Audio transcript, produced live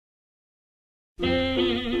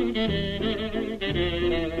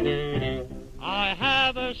I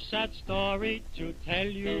have a sad story to tell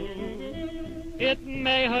you. It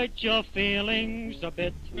may hurt your feelings a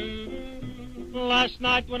bit. Last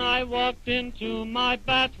night when I walked into my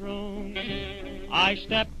bathroom, I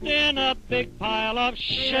stepped in a big pile of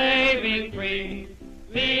shaving cream.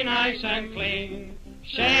 Be nice and clean.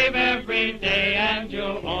 Shave every day and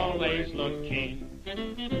you'll always look keen.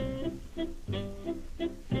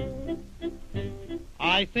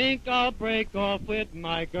 I think I'll break off with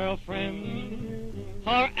my girlfriend.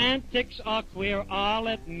 Her antics are queer, I'll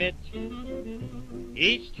admit.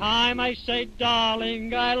 Each time I say,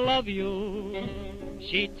 darling, I love you,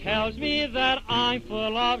 she tells me that I'm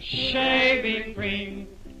full of shaving cream.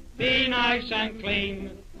 Be nice and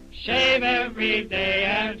clean. Shave every day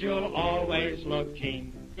and you'll always look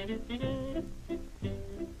keen.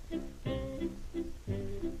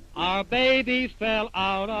 Our baby fell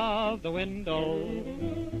out of the window.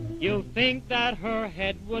 You think that her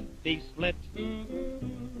head would be split,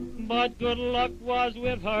 but good luck was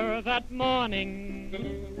with her that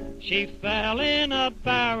morning. She fell in a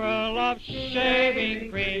barrel of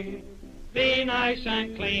shaving cream. Be nice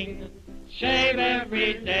and clean. Shave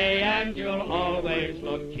every day and you'll always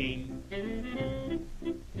look keen.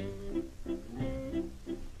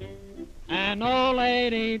 An old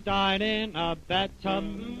lady died in a bathtub.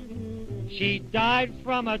 She died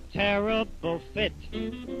from a terrible fit.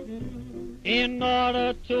 In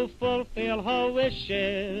order to fulfill her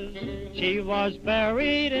wishes, she was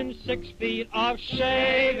buried in 6 feet of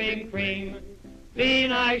shaving cream. Be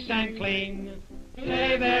nice and clean.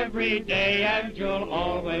 Shave every day and you'll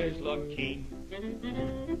always look keen.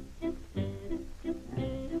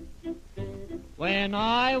 When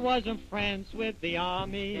I was in France with the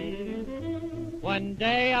army, one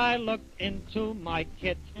day I looked into my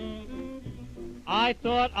kit. I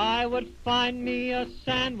thought I would find me a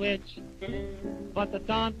sandwich, but the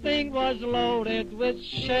darn thing was loaded with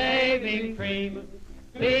shaving cream.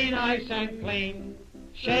 Be nice and clean.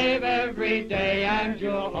 Shave every day and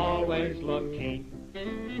you'll always look keen.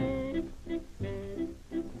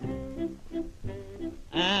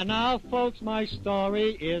 And now, folks, my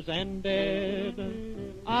story is ended.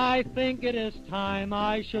 I think it is time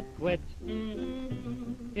I should quit.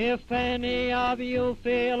 If any of you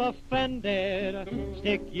feel offended,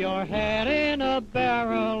 stick your head in a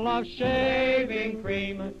barrel of shaving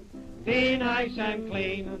cream. Be nice and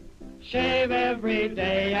clean. Shave every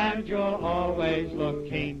day and you'll always look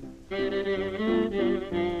keen.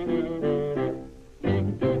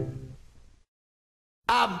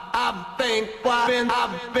 I've been thinking,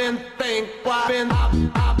 I've been thinking, I've been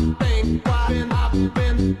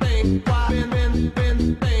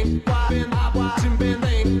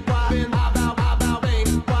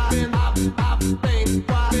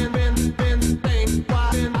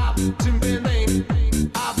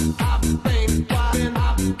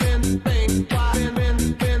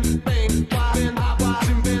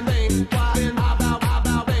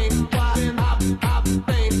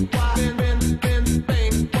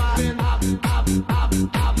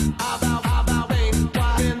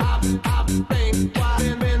think